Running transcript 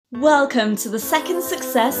Welcome to the Second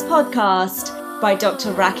Success Podcast by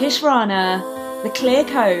Dr. Rakesh Rana, the Clear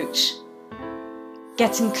Coach.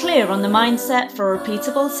 Getting clear on the mindset for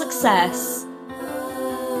repeatable success.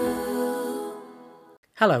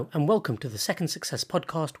 Hello and welcome to the Second Success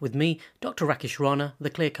Podcast with me, Dr. Rakesh Rana, the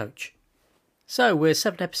Clear Coach. So we're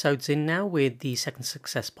 7 episodes in now with the Second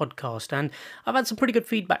Success Podcast, and I've had some pretty good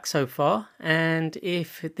feedback so far. And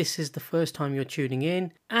if this is the first time you're tuning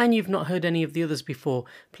in and you've not heard any of the others before,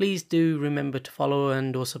 please do remember to follow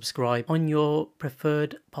and or subscribe on your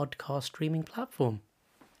preferred podcast streaming platform.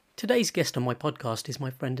 Today's guest on my podcast is my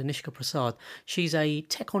friend Anishka Prasad. She's a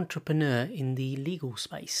tech entrepreneur in the legal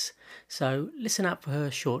space, so listen out for her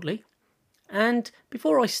shortly. And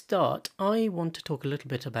before I start, I want to talk a little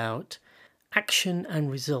bit about action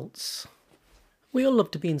and results. We all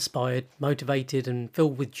love to be inspired, motivated and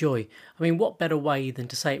filled with joy. I mean, what better way than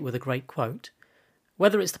to say it with a great quote?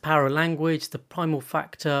 Whether it's the power of language, the primal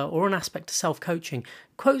factor or an aspect of self-coaching,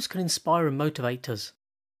 quotes can inspire and motivate us.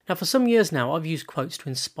 Now, for some years now, I've used quotes to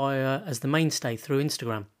inspire as the mainstay through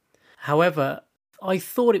Instagram. However, I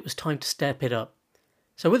thought it was time to step it up.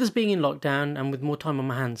 So with us being in lockdown and with more time on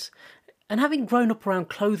my hands, and having grown up around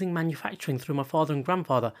clothing manufacturing through my father and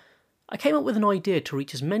grandfather, I came up with an idea to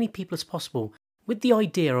reach as many people as possible with the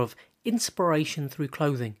idea of inspiration through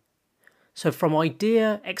clothing. So from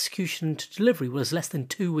idea, execution to delivery was less than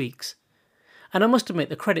 2 weeks. And I must admit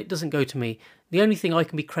the credit doesn't go to me. The only thing I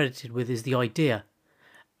can be credited with is the idea.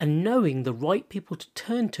 And knowing the right people to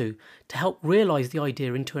turn to help realise the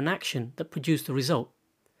idea into an action that produced the result.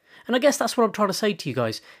 And I guess that's what I'm trying to say to you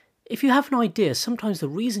guys. If you have an idea, sometimes the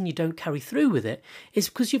reason you don't carry through with it is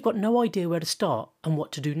because you've got no idea where to start and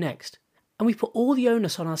what to do next. And we put all the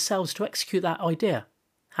onus on ourselves to execute that idea.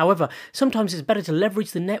 However, sometimes it's better to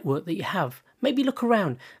leverage the network that you have, maybe look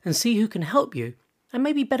around and see who can help you, and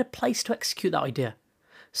maybe better placed to execute that idea,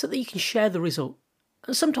 so that you can share the result.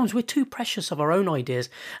 And sometimes we're too precious of our own ideas,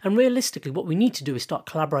 and realistically what we need to do is start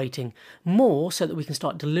collaborating more so that we can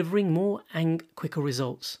start delivering more and quicker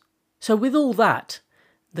results. So with all that,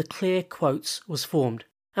 the Clear Quotes was formed.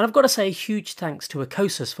 And I've got to say a huge thanks to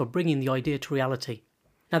Ecosus for bringing the idea to reality.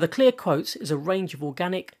 Now, the Clear Quotes is a range of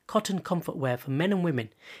organic cotton comfort wear for men and women,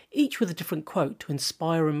 each with a different quote to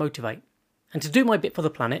inspire and motivate. And to do my bit for the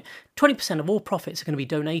planet, 20% of all profits are going to be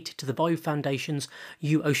donated to the Bayou Foundation's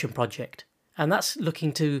U Ocean Project. And that's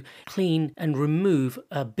looking to clean and remove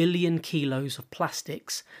 1 billion kilos of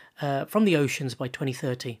plastics from the oceans by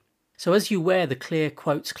 2030. So as you wear the Clear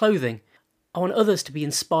Quotes clothing, I want others to be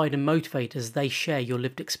inspired and motivated as they share your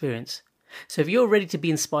lived experience. So if you're ready to be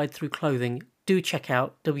inspired through clothing, do check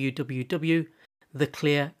out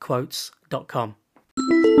www.theclearquotes.com.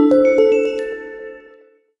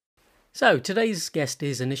 So today's guest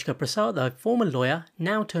is Anishka Prasad, a former lawyer,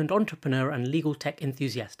 now turned entrepreneur and legal tech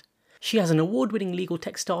enthusiast. She has an award-winning legal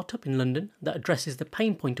tech startup in London that addresses the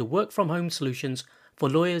pain point of work-from-home solutions for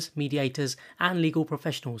lawyers, mediators and legal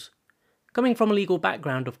professionals. Coming from a legal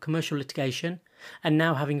background of commercial litigation and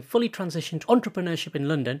now having fully transitioned to entrepreneurship in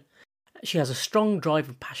London, she has a strong drive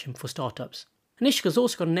and passion for startups. Anishka's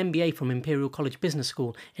also got an MBA from Imperial College Business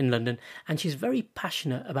School in London, and she's very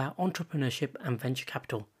passionate about entrepreneurship and venture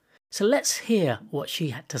capital. So let's hear what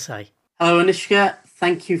she had to say. Hello Anishka,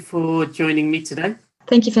 thank you for joining me today.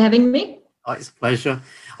 Thank you for having me. Oh, it's a pleasure.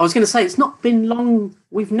 I was going to say, it's not been long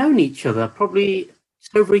we've known each other, probably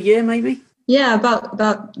just over a year maybe? Yeah, about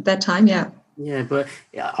that time, yeah. Yeah, but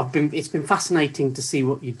it's been fascinating to see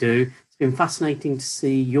what you do. It's been fascinating to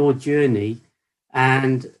see your journey,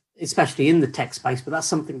 and especially in the tech space, but that's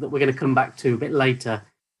something that we're going to come back to a bit later.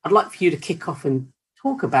 I'd like for you to kick off and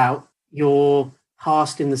talk about your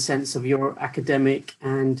past in the sense of your academic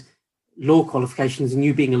and law qualifications and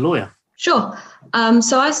you being a lawyer. Sure.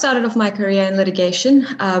 So I started off my career in litigation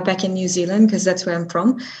back in New Zealand, because that's where I'm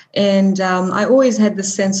from. And I always had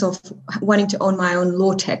this sense of wanting to own my own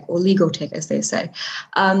law tech or legal tech, as they say.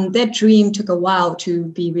 That dream took a while to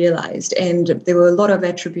be realized. And there were a lot of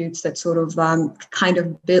attributes that sort of kind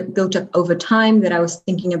of built up over time that I was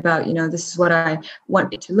thinking about, this is what I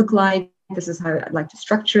want it to look like. This is how I'd like to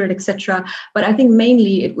structure it, etc. But I think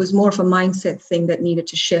mainly it was more of a mindset thing that needed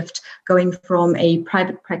to shift, going from a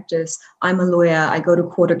private practice. I'm a lawyer, I go to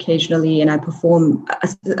court occasionally and I perform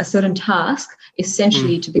a certain task,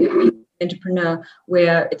 essentially to be an entrepreneur,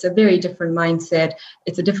 where it's a very different mindset.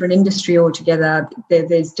 It's a different industry altogether.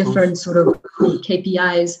 There's different sort of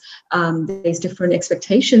KPIs. There's different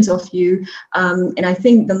expectations of you. And I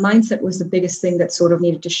think the mindset was the biggest thing that sort of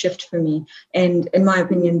needed to shift for me. And in my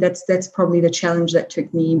opinion, that's probably the challenge that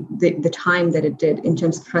took me the time that it did in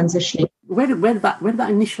terms of transitioning. Where did that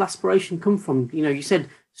initial aspiration come from? You said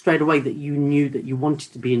straight away that you knew that you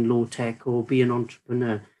wanted to be in law tech or be an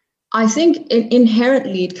entrepreneur? I think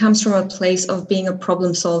inherently it comes from a place of being a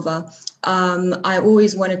problem solver. I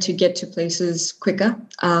always wanted to get to places quicker,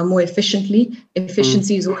 more efficiently.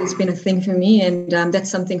 Efficiency has always been a thing for me, and that's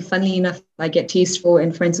something, funnily enough, I get teased for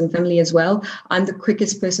in friends and family as well. I'm the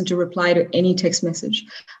quickest person to reply to any text message.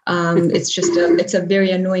 It's a very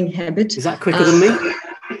annoying habit. Is that quicker than me?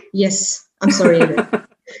 Yes, I'm sorry.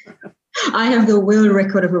 I have the world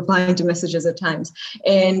record of replying to messages at times.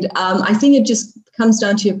 And I think it just comes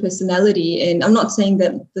down to your personality. And I'm not saying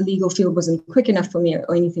that the legal field wasn't quick enough for me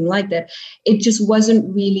or anything like that. It just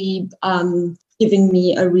wasn't really giving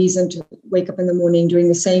me a reason to wake up in the morning doing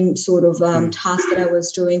the same sort of task that I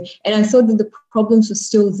was doing. And I thought that the problems were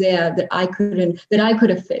still there that I could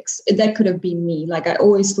have fixed. That could have been me. Like I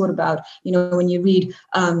always thought about, when you read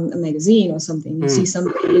a magazine or something, you see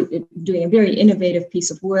somebody doing a very innovative piece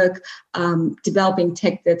of work, developing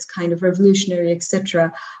tech that's kind of revolutionary,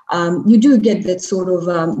 etc. You do get that sort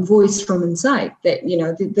of voice from inside that,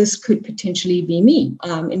 this could potentially be me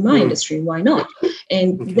in my industry. Why not?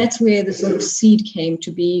 And that's where the sort of seed came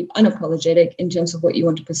to be unapologetic in terms of what you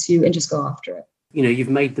want to pursue and just go after it. You've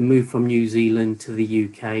made the move from New Zealand to the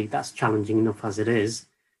UK. That's challenging enough as it is.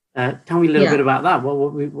 Tell me a little bit about that.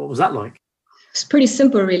 What was that like? It's pretty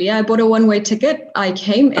simple, really. I bought a one-way ticket. I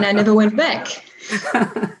came and I never went back.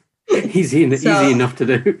 Easy enough to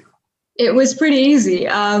do. It was pretty easy.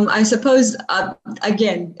 I suppose,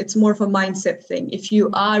 again, it's more of a mindset thing. If you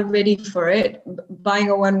are ready for it, buying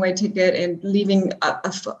a one-way ticket and leaving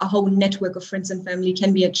a whole network of friends and family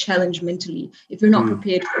can be a challenge mentally if you're not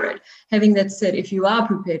prepared for it. Having that said, if you are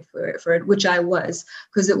prepared for it, which I was,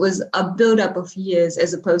 because it was a build-up of years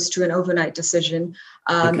as opposed to an overnight decision.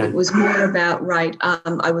 It was more about,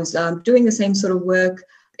 I was doing the same sort of work.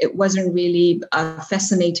 It wasn't really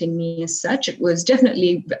fascinating me as such. It was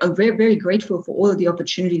definitely, I'm very, very grateful for all of the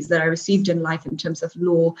opportunities that I received in life in terms of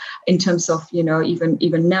law, in terms of,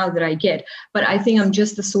 even now that I get. But I think I'm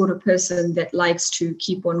just the sort of person that likes to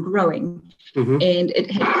keep on growing. And it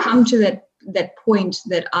had come to that point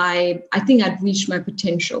that I think I'd reached my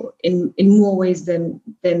potential in more ways than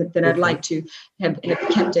I'd like to have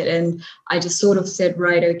kept it. And I just sort of said,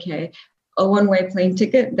 right, okay, a one-way plane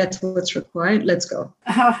ticket, that's what's required, let's go.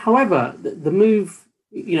 However, the move,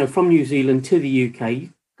 from New Zealand to the UK,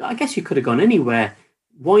 I guess you could have gone anywhere.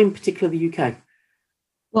 Why in particular the UK?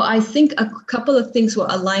 Well, I think a couple of things were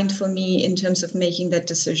aligned for me in terms of making that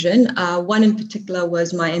decision. One in particular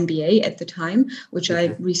was my MBA at the time, which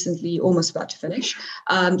I recently almost about to finish.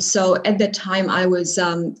 So at that time, I was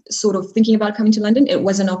sort of thinking about coming to London. It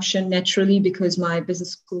was an option naturally because my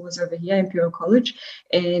business school was over here, Imperial College.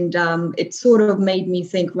 And it sort of made me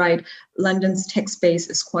think, right, London's tech space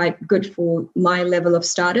is quite good for my level of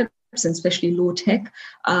startup, and especially law tech.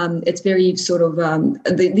 It's very sort of,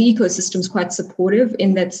 the ecosystem is quite supportive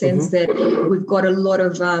in that sense that we've got a lot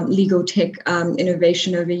of legal tech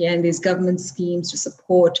innovation over here, and there's government schemes to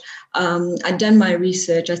support. I'd done my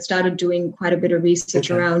research. I started doing quite a bit of research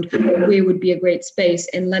around where would be a great space,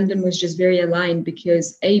 and London was just very aligned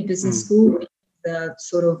because business school, the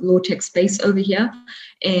sort of law tech space over here.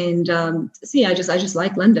 And I just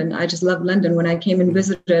like London. I just love London. When I came and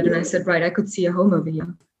visited, and I said, right, I could see a home over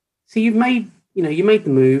here. So you made the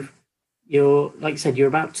move. You're, like you said, you're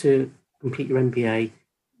about to complete your MBA.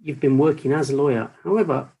 You've been working as a lawyer.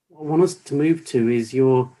 However, what I want us to move to is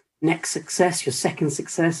your next success, your second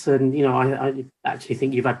success. And, I actually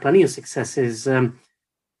think you've had plenty of successes,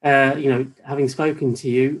 having spoken to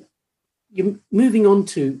you. You're moving on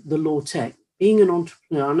to the law tech, being an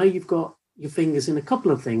entrepreneur. I know you've got your fingers in a couple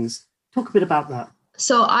of things. Talk a bit about that.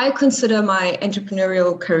 So I consider my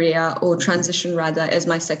entrepreneurial career, or transition rather, as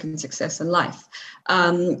my second success in life.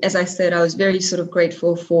 As I said, I was very sort of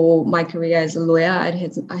grateful for my career as a lawyer. I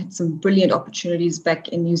had some brilliant opportunities back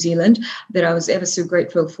in New Zealand that I was ever so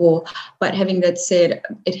grateful for. But having that said,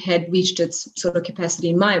 it had reached its sort of capacity,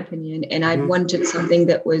 in my opinion, and I wanted something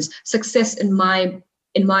that was success in my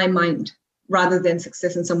mind, rather than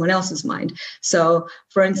success in someone else's mind. So,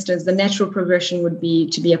 for instance, the natural progression would be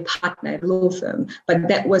to be a partner at a law firm, but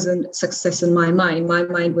that wasn't success in my mind. My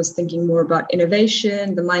mind was thinking more about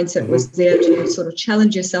innovation. The mindset was there to sort of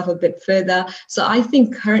challenge yourself a bit further. So I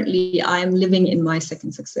think currently I am living in my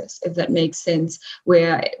second success, if that makes sense,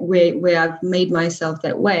 where I've made myself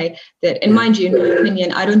that way. That, and mind you, in my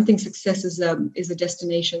opinion, I don't think success is a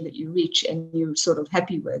destination that you reach and you're sort of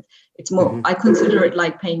happy with. It's more, I consider it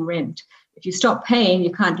like paying rent. If you stop paying,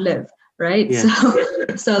 you can't live, right?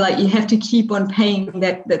 Yeah. So like you have to keep on paying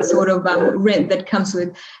that sort of rent that comes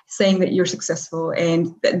with saying that you're successful,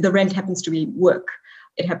 and the rent happens to be work.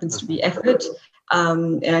 It happens to be effort.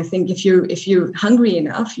 And I think if you're hungry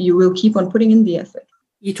enough, you will keep on putting in the effort.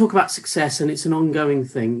 You talk about success and it's an ongoing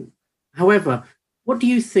thing. However, what do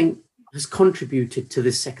you think has contributed to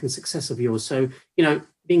this second success of yours? So,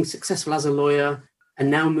 being successful as a lawyer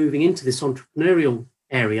and now moving into this entrepreneurial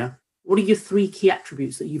area, what are your 3 key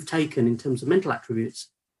attributes that you've taken in terms of mental attributes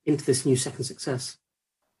into this new second success?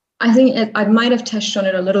 I think I might have touched on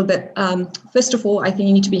it a little bit. First of all, I think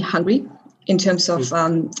you need to be hungry in terms of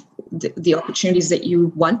the opportunities that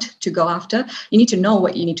you want to go after. You need to know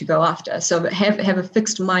what you need to go after. So have a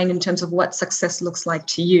fixed mind in terms of what success looks like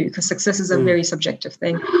to you, because success is a very subjective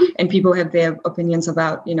thing, and people have their opinions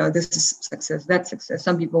about, this is success, that's success.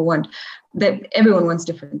 Some people want that. Everyone wants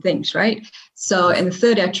different things, right? So, and the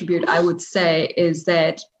third attribute I would say is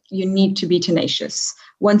that you need to be tenacious.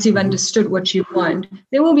 Once you've understood what you want,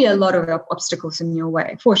 there will be a lot of obstacles in your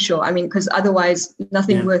way, for sure. I mean, because otherwise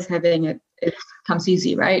nothing worth having it comes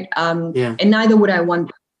easy, right? And neither would I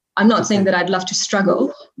want. I'm not saying that I'd love to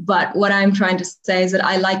struggle, but what I'm trying to say is that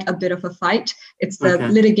I like a bit of a fight. It's the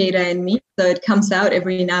litigator in me, so it comes out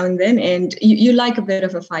every now and then. And you like a bit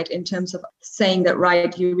of a fight in terms of saying that,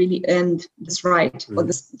 right, you really earned this right or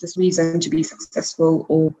this reason to be successful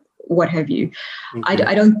or what have you. I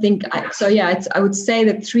don't think so. I would say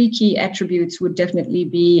that 3 key attributes would definitely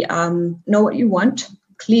be know what you want,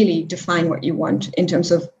 clearly define what you want in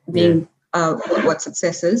terms of being what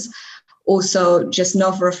success is. Also, just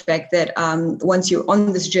know for a fact that once you're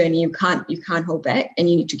on this journey, you can't hold back, and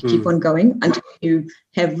you need to keep on going until you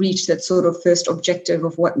have reached that sort of first objective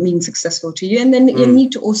of what means successful to you, and then you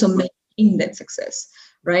need to also maintain that success.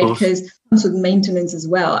 Right, because it comes with maintenance as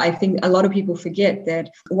well. I think a lot of people forget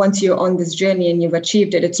that once you're on this journey and you've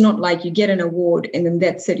achieved it, it's not like you get an award and then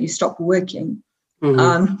that's it, you stop working.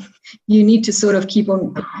 You need to sort of keep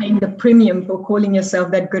on paying the premium for calling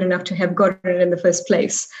yourself that good enough to have gotten it in the first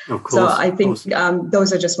place. Of course, so I think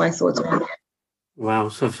those are just my thoughts on it. Wow.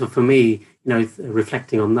 So for me,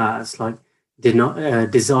 reflecting on that, it's like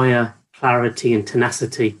desire, clarity, and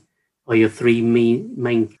tenacity are your 3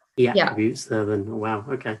 main key attributes there. Then wow,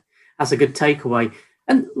 okay, that's a good takeaway.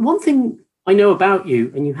 And one thing I know about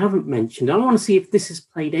you, and you haven't mentioned, I want to see if this has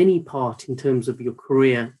played any part in terms of your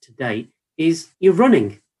career to date, is your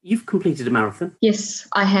running. You've completed a marathon. Yes,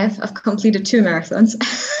 I have. I've completed 2 marathons.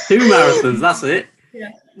 2 marathons, that's it.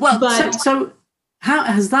 Yeah. Well, so how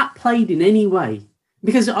has that played in any way?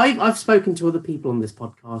 Because I've spoken to other people on this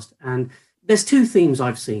podcast, and there's 2 themes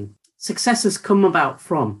I've seen. Success has come about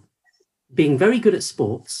from being very good at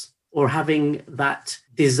sports, or having that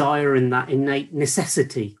desire and that innate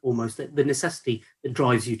necessity, almost the necessity that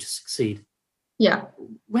drives you to succeed. Yeah.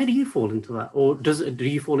 Where do you fall into that? Or do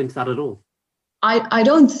you fall into that at all? I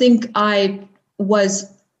don't think I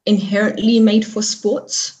was inherently made for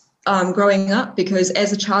sports growing up, because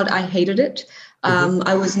as a child, I hated it.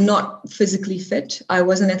 I was not physically fit. I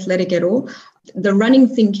wasn't athletic at all. The running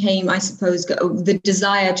thing came, I suppose, the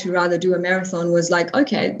desire to rather do a marathon was like,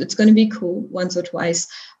 okay, it's going to be cool once or twice.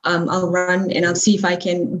 I'll run and I'll see if I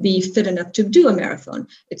can be fit enough to do a marathon.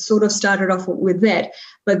 It sort of started off with that.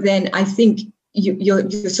 But then I think your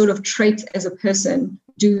sort of traits as a person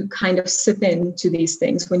do kind of sip into these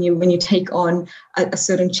things when you take on a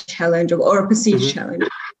certain challenge or a perceived challenge.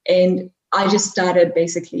 And I just started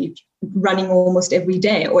basically running almost every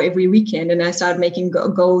day or every weekend, and I started making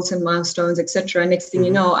goals and milestones, etc. Next thing you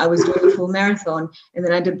know, I was doing a full marathon, and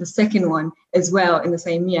then I did the second one as well in the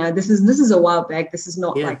same year. This is a while back. This is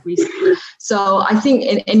not like recent. So I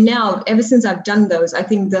think, and now ever since I've done those, I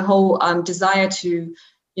think the whole desire to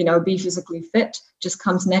be physically fit just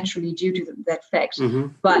comes naturally due to that fact.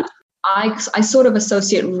 But I sort of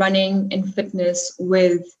associate running and fitness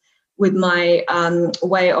with my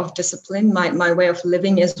way of discipline, my way of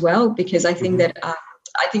living as well, because I think that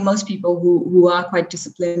I think most people who are quite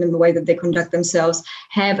disciplined in the way that they conduct themselves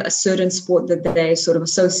have a certain sport that they sort of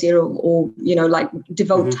associate or like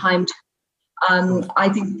devote time to. I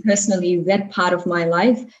think personally that part of my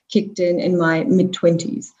life kicked in my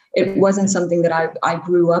mid-20s. It wasn't something that I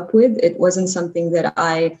grew up with. It wasn't something that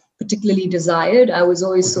I particularly desired. I was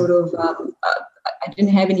always sort of, I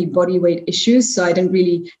didn't have any body weight issues, so I didn't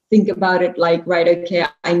really think about it like, right, okay,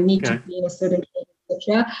 I need to be in a certain shape,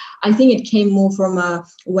 etc. I think it came more from a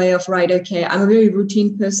way of, right, okay, I'm a very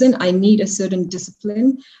routine person. I need a certain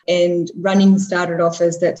discipline, and running started off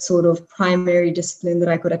as that sort of primary discipline that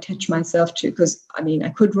I could attach myself to, because, I mean, I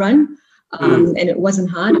could run and it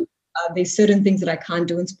wasn't hard. There's certain things that I can't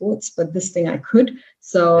do in sports, but this thing I could.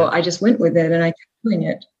 So I just went with it and I kept doing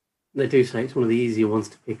it. They do say it's one of the easier ones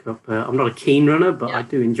to pick up. I'm not a keen runner, but I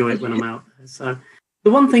do enjoy it when I'm out. So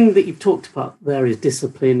The one thing that you've talked about there is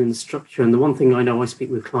discipline and structure. And the one thing I know I speak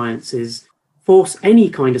with clients is for any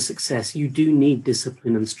kind of success, you do need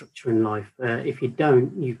discipline and structure in life. If you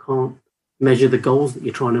don't, you can't measure the goals that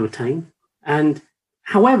you're trying to attain. And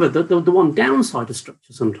however, the one downside of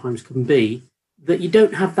structure sometimes can be that you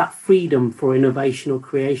don't have that freedom for innovation or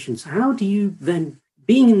creation. So how do you then,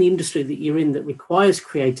 being in the industry that you're in that requires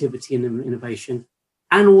creativity and innovation,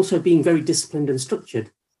 and also being very disciplined and structured,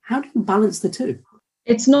 how do you balance the two?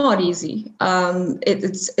 It's not easy.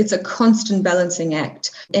 It's a constant balancing act.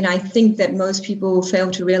 And I think that most people fail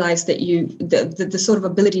to realize that the sort of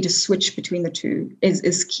ability to switch between the two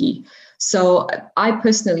is key. So I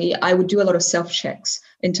personally would do a lot of self-checks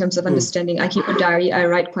in terms of understanding. I keep a diary. I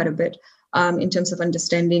write quite a bit in terms of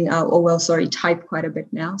understanding, type quite a bit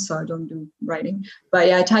now. So I don't do writing. But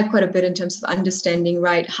yeah, I type quite a bit in terms of understanding,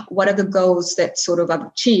 right, what are the goals that sort of I've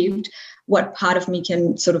achieved? What part of me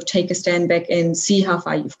can sort of take a stand back and see how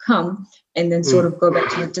far you've come, and then sort of go back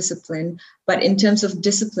to the discipline. But in terms of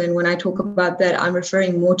discipline, when I talk about that, I'm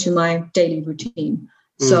referring more to my daily routine.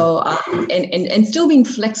 So, and still being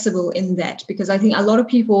flexible in that, because I think a lot of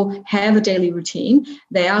people have a daily routine.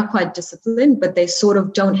 They are quite disciplined, but they sort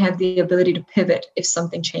of don't have the ability to pivot if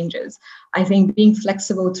something changes. I think being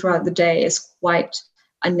flexible throughout the day is quite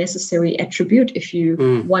a necessary attribute if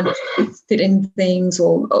you want to fit in things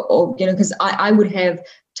or because I would have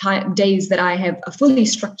days that I have a fully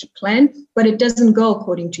structured plan, but it doesn't go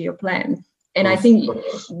according to your plan. And I think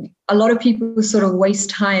a lot of people sort of waste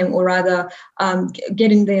time, or rather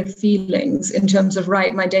getting their feelings in terms of,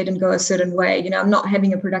 right, my day didn't go a certain way. I'm not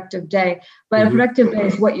having a productive day. But a productive day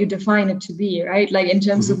is what you define it to be, right? Like in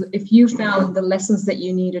terms of if you found the lessons that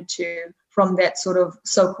you needed to from that sort of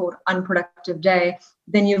so-called unproductive day,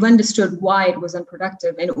 then you've understood why it was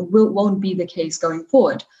unproductive, and it won't be the case going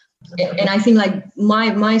forward. And I think like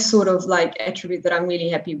my sort of like attribute that I'm really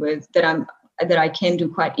happy with, that I can do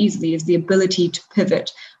quite easily, is the ability to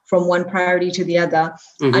pivot from one priority to the other,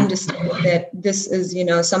 understand that this is,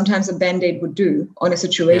 sometimes a Band-Aid would do on a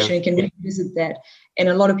situation. You can revisit that. And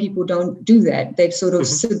a lot of people don't do that. They sort of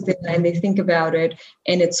sit there and they think about it,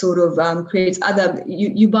 and it sort of creates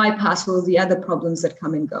you bypass all the other problems that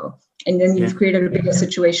come and go. And then you've created a bigger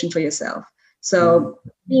situation for yourself. So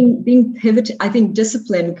being pivot, I think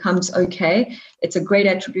discipline comes okay. It's a great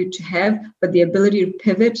attribute to have, but the ability to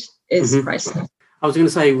pivot is priceless. I was going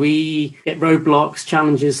to say, we get roadblocks,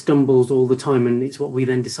 challenges, stumbles all the time, and it's what we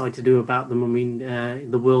then decide to do about them. I mean,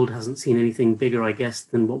 the world hasn't seen anything bigger, I guess,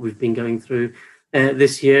 than what we've been going through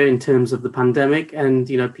this year in terms of the pandemic. And,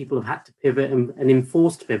 people have had to pivot and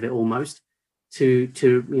enforced pivot almost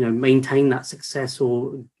to maintain that success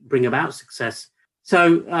or bring about success.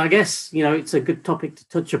 So I guess, it's a good topic to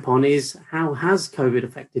touch upon is, how has COVID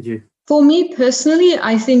affected you? For me personally,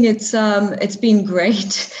 I think it's been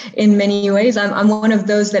great in many ways. I'm one of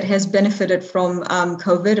those that has benefited from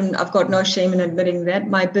COVID, and I've got no shame in admitting that.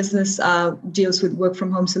 My business deals with work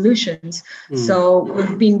from home solutions. So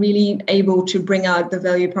we've been really able to bring out the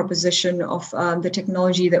value proposition of the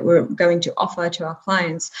technology that we're going to offer to our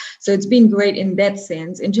clients. So it's been great in that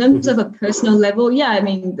sense. In terms of a personal level, I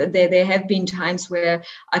mean, there have been times where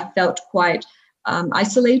I felt quite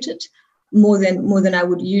isolated. More than I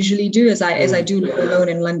would usually do, as I do live alone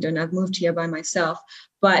in London. I've moved here by myself.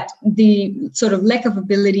 But the sort of lack of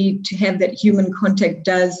ability to have that human contact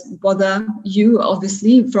does bother you,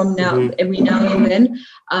 obviously, from every now and then.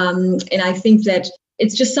 And I think that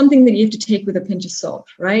it's just something that you have to take with a pinch of salt,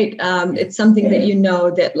 right? It's something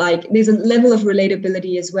that that like there's a level of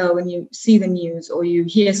relatability as well when you see the news or you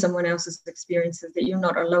hear someone else's experiences, that you're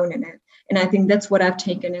not alone in it. And I think that's what I've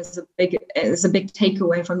taken as a big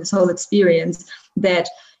takeaway from this whole experience, that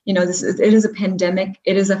it is a pandemic.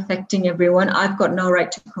 It is affecting everyone. I've got no right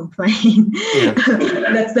to complain.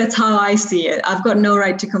 That's how I see it. I've got no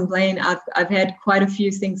right to complain. I've had quite a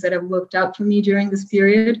few things that have worked out for me during this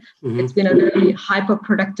period. It's been a very hyper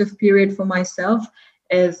productive period for myself,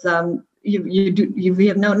 as you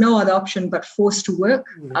have no other option but forced to work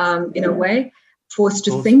in a way. Forced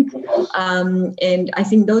to think. And I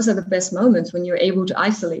think those are the best moments when you're able to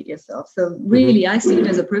isolate yourself. So really, I see it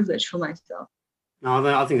as a privilege for myself. No,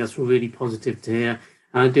 I think that's really positive to hear.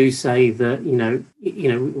 And I do say that,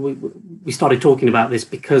 we started talking about this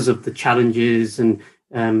because of the challenges and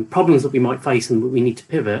problems that we might face and we need to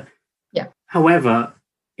pivot. Yeah. However,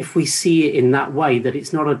 if we see it in that way, that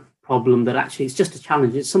it's not a problem, that actually it's just a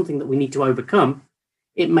challenge, it's something that we need to overcome,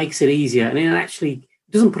 it makes it easier. And it actually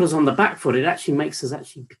doesn't put us on the back foot. It actually makes us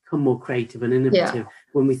actually become more creative and innovative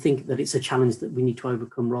when we think that it's a challenge that we need to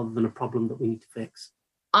overcome rather than a problem that we need to fix.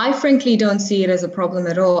 I frankly don't see it as a problem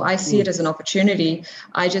at all. I see it as an opportunity.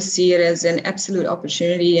 I just see it as an absolute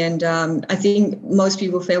opportunity. And I think most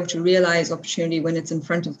people fail to realize opportunity when it's in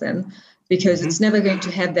front of them, because it's never going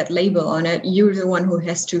to have that label on it. You're the one who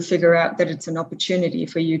has to figure out that it's an opportunity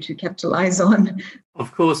for you to capitalize on.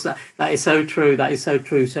 Of course, that is so true. That is so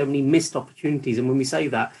true. So many missed opportunities. And when we say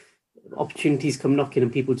that, opportunities come knocking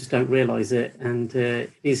and people just don't realize it. And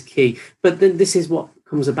it is key. But then this is what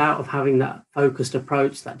comes about of having that focused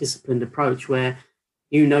approach, that disciplined approach, where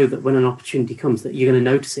you know that when an opportunity comes, that you're going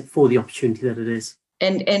to notice it for the opportunity that it is.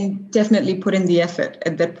 And definitely put in the effort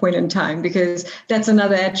at that point in time, because that's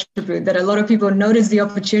another attribute that a lot of people notice the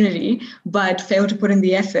opportunity, but fail to put in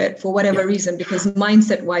the effort for whatever reason, because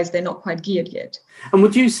mindset-wise, they're not quite geared yet. And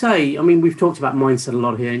would you say, I mean, we've talked about mindset a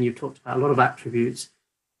lot here, and you've talked about a lot of attributes.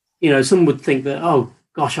 You know, some would think that, oh,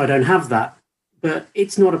 gosh, I don't have that. But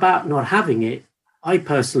it's not about not having it. I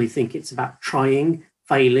personally think it's about trying,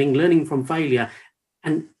 failing, learning from failure,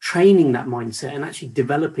 and training that mindset and actually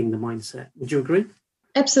developing the mindset. Would you agree?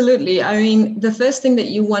 Absolutely. I mean, the first thing that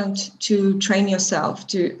you want to train yourself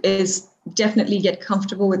to is definitely get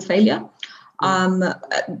comfortable with failure.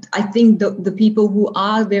 I think the people who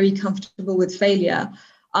are very comfortable with failure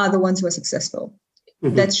are the ones who are successful.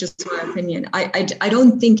 That's just my opinion. I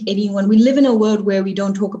don't think anyone, we live in a world where we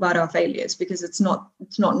don't talk about our failures because it's not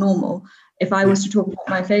normal. If I was to talk about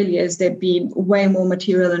my failures, there'd be way more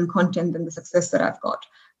material and content than the success that I've got.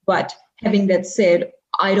 But having that said,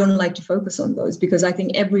 I don't like to focus on those because I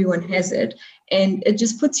think everyone has it. And it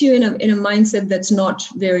just puts you in a mindset that's not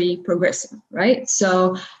very progressive, right?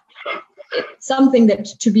 So it's something that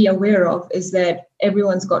to be aware of is that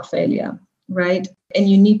everyone's got failure, right? And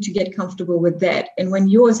you need to get comfortable with that. And when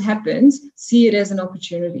yours happens, see it as an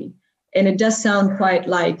opportunity. And it does sound quite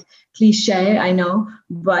like cliche, I know,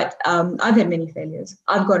 but I've had many failures.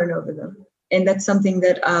 I've gotten over them. And that's something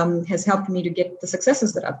that has helped me to get the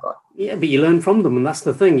successes that I've got. Yeah, but you learn from them. And that's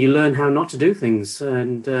the thing. You learn how not to do things.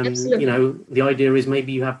 And, you know, the idea is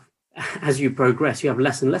maybe you have, as you progress, you have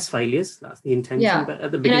less and less failures. That's the intention. Yeah. But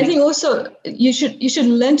at the beginning, and I think also you should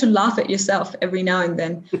learn to laugh at yourself every now and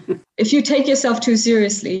then. If you take yourself too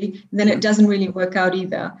seriously, then it doesn't really work out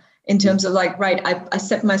either. In terms of like, right, I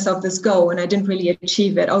set myself this goal and I didn't really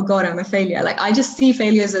achieve it. Oh God, I'm a failure. Like I just see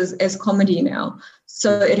failures as comedy now.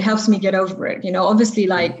 So it helps me get over it. You know, obviously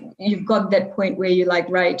like you've got that point where you're like,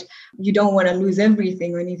 right, you don't want to lose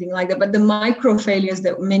everything or anything like that. But the micro failures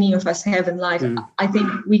that many of us have in life, I think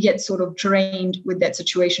we get sort of drained with that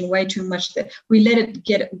situation way too much that we let it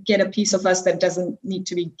get a piece of us that doesn't need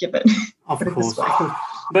to be given. Of course.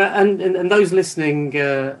 But and those listening,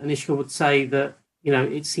 Anishka, would say that, you know,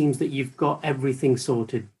 it seems that you've got everything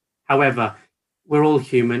sorted. However, we're all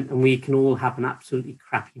human and we can all have an absolutely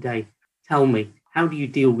crappy day. Tell me, how do you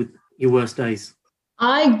deal with your worst days?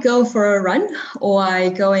 I go for a run, or I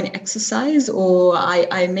go and exercise, or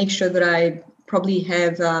I make sure that I probably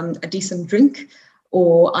have a decent drink,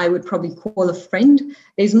 or I would probably call a friend.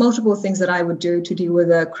 There's multiple things that I would do to deal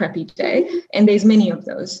with a crappy day. And there's many of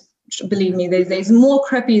those. Believe me, there's more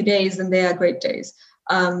crappy days than there are great days.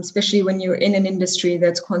 Especially when you're in an industry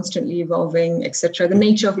that's constantly evolving, etc. The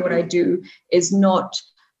nature of what I do is not,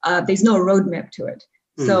 there's no roadmap to it.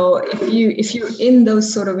 So if you're in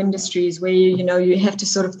those sort of industries where you have to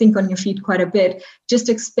sort of think on your feet quite a bit, just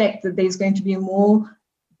expect that there's going to be more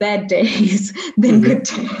bad days than good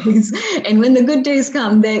days. And when the good days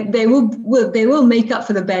come, they will make up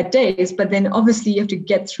for the bad days, but then obviously you have to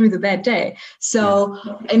get through the bad day. So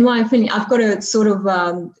in my opinion, I've got a sort of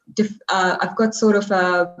a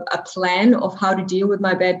plan of how to deal with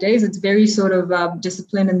my bad days. It's very sort of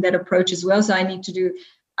disciplined in that approach as well. So I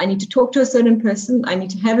need to talk to a certain person. I need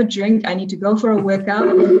to have a drink. I need to go for a workout,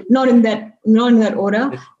 not in that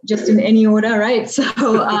order, just in any order, right? So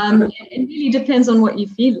it really depends on what you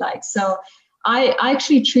feel like. So I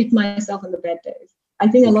actually treat myself on the bad days. I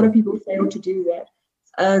think a lot of people fail to do that.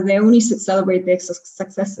 They only celebrate their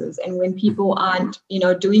successes, and when people aren't,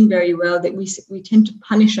 doing very well, that we tend to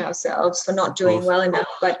punish ourselves for not doing well enough.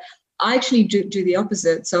 But I actually do the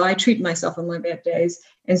opposite. So I treat myself on my bad days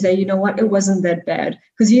and say, you know what, it wasn't that bad.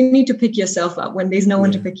 Because you need to pick yourself up when there's no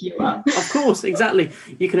one to pick you up. Of course, exactly.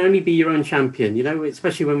 You can only be your own champion,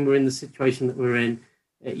 especially when we're in the situation that we're in.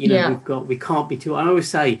 We can't be too, I always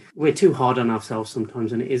say we're too hard on ourselves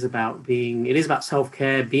sometimes. And it is about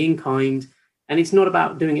self-care, being kind. And it's not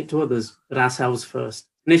about doing it to others, but ourselves first.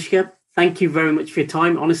 Anishka, thank you very much for your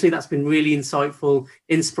time. Honestly, that's been really insightful,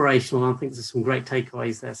 inspirational. And I think there's some great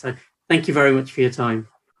takeaways there. So thank you very much for your time.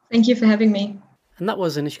 Thank you for having me. And that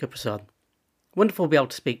was Anishka Prasad. Wonderful to be able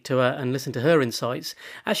to speak to her and listen to her insights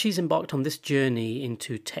as she's embarked on this journey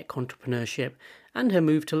into tech entrepreneurship and her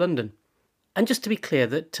move to London. And just to be clear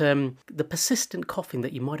that the persistent coughing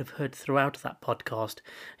that you might have heard throughout that podcast,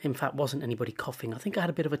 in fact, wasn't anybody coughing. I think I had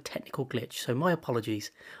a bit of a technical glitch, so my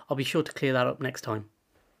apologies. I'll be sure to clear that up next time.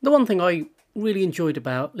 The one thing I really enjoyed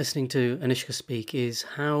about listening to Anushka speak is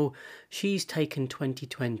how she's taken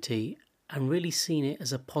 2020 and really seen it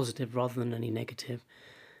as a positive rather than any negative.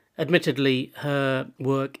 Admittedly, her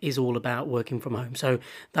work is all about working from home, so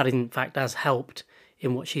that in fact has helped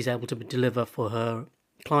in what she's able to deliver for her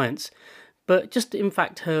clients. But just in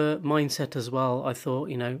fact her mindset as well, I thought,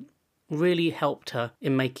 really helped her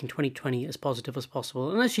in making 2020 as positive as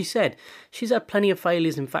possible. And as she said, she's had plenty of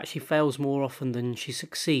failures. In fact, she fails more often than she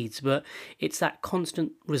succeeds. But it's that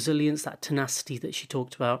constant resilience, that tenacity that she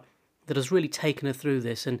talked about that has really taken her through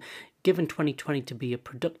this and given 2020 to be a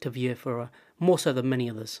productive year for her, more so than many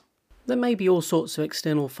others. There may be all sorts of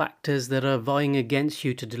external factors that are vying against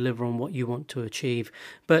you to deliver on what you want to achieve.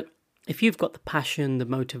 But if you've got the passion, the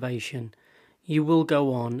motivation, you will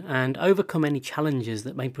go on and overcome any challenges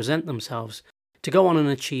that may present themselves to go on and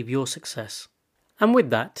achieve your success. And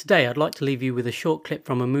with that, today I'd like to leave you with a short clip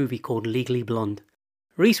from a movie called Legally Blonde.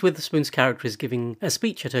 Reese Witherspoon's character is giving a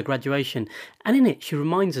speech at her graduation, and in it she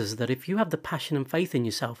reminds us that if you have the passion and faith in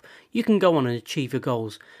yourself, you can go on and achieve your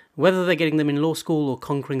goals, whether they're getting them in law school or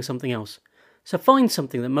conquering something else. So find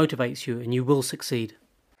something that motivates you and you will succeed.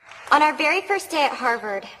 On our very first day at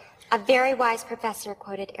Harvard, a very wise professor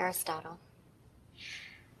quoted Aristotle.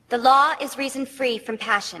 "The law is reason free from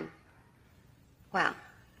passion." Well,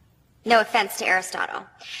 no offense to Aristotle,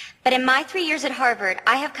 but in my 3 years at Harvard,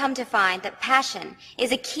 I have come to find that passion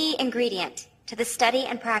is a key ingredient to the study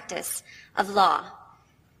and practice of law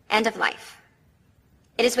and of life.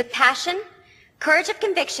 It is with passion, courage of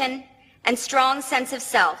conviction, and strong sense of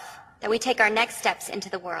self that we take our next steps into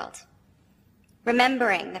the world,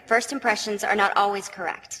 remembering that first impressions are not always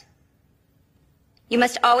correct. You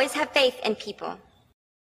must always have faith in people.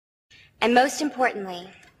 And most importantly,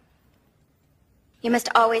 you must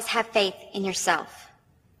always have faith in yourself.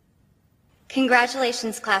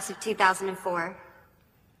 Congratulations, class of 2004.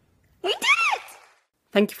 We did it!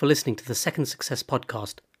 Thank you for listening to the Second Success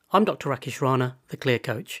Podcast. I'm Dr. Rakesh Rana, the Clear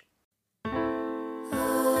Coach.